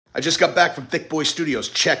I just got back from THICCC Boy Studios.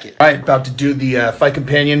 Check it. All right, about to do the fight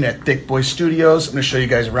companion at THICCC Boy Studios. I'm going to show you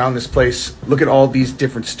guys around this place. Look at all these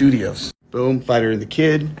different studios. Boom, Fighter and the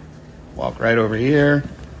Kid. Walk right over here.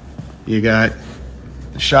 You got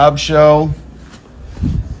the Schaub show.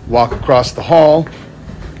 Walk across the hall.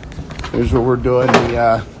 Here's what we're doing,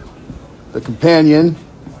 the companion.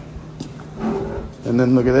 And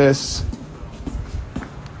then look at this.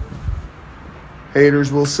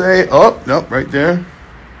 Haters will say, oh, nope, right there.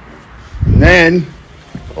 And then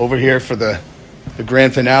over here for the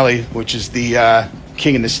grand finale, which is the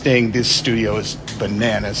King and the Sting. This studio is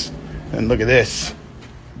bananas. And look at this.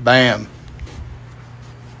 Bam.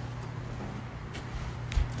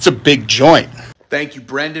 It's a big joint. Thank you,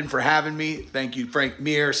 Brendan, for having me. Thank you, Frank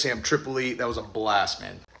Mir, Sam Tripoli. That was a blast,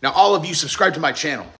 man. Now, all of you, subscribe to my channel.